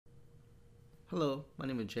Hello, my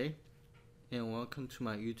name is Jay and welcome to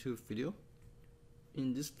my YouTube video.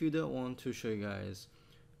 In this video I want to show you guys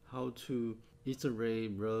how to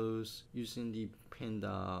iterate rows using the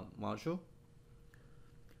Panda module.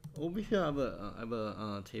 Over here I have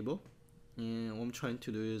a table, and what I'm trying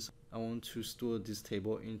to do is I want to store this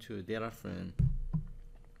table into a data frame,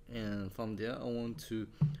 and from there I want to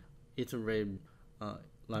iterate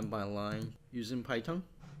line by line using Python.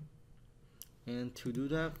 And to do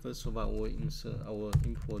that, first of all, I will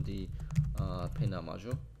import the Panda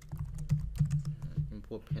module.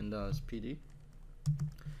 Import pandas pd,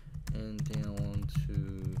 and then I want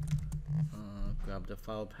to grab the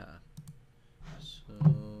file path. So,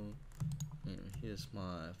 and here's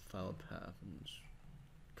my file path. Just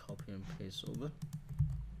copy and paste over,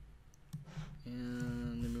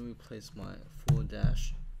 and let me replace my forward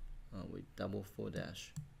dash with double forward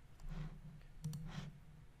dash.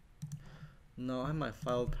 Now I have my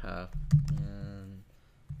file path, and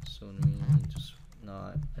so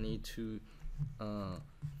I need to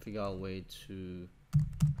figure out a way to,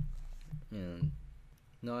 and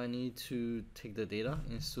now I need to take the data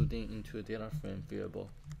and store it into a data frame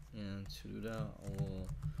variable. And to do that, I will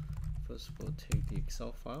first of all take the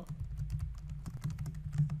Excel file,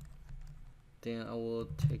 then I will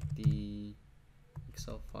take the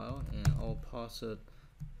Excel file and I'll pass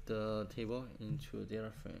the table into a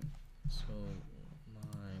data frame. So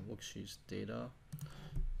my worksheet is data,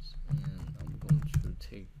 and I'm going to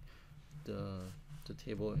take the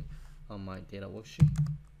table on my data worksheet,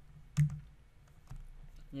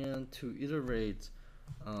 and to iterate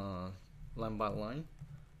line by line.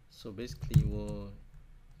 So basically we'll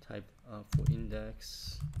type for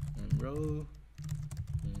index and row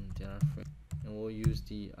in data frame, and we'll use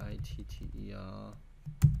the iterate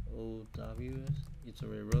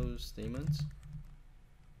iterate rows statements.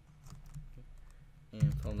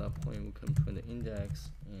 And from that point we can print the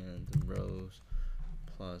index and the rows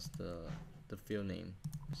plus the field name.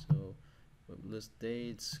 So list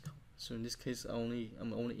dates. So in this case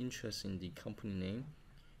I'm only interested in the company name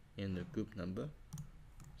and the group number.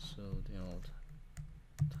 So then I'll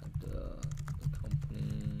type the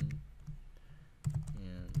company,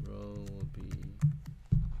 and row will be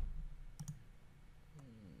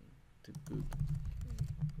the group.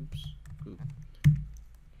 Group.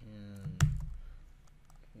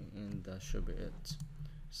 And that should be it.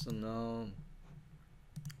 So now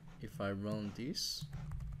if I run this,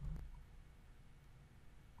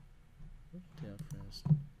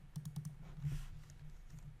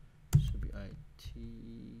 should be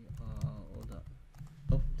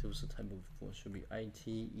there was a typo before, should be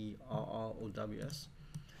iterrows.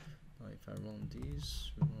 Now if I run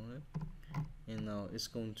this, and now it's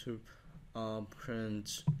going to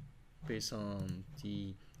print based on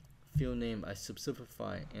the field name I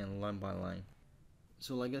specify and line by line.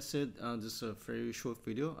 So like I said, this is a very short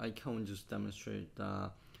video. I can just demonstrate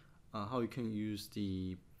how you can use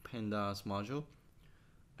the Pandas module.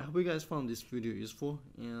 I hope you guys found this video useful,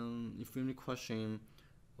 and if you have any question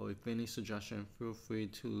or if any suggestion, feel free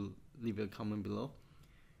to leave a comment below.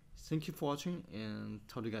 Thank you for watching, and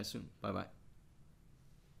talk to you guys soon. Bye bye.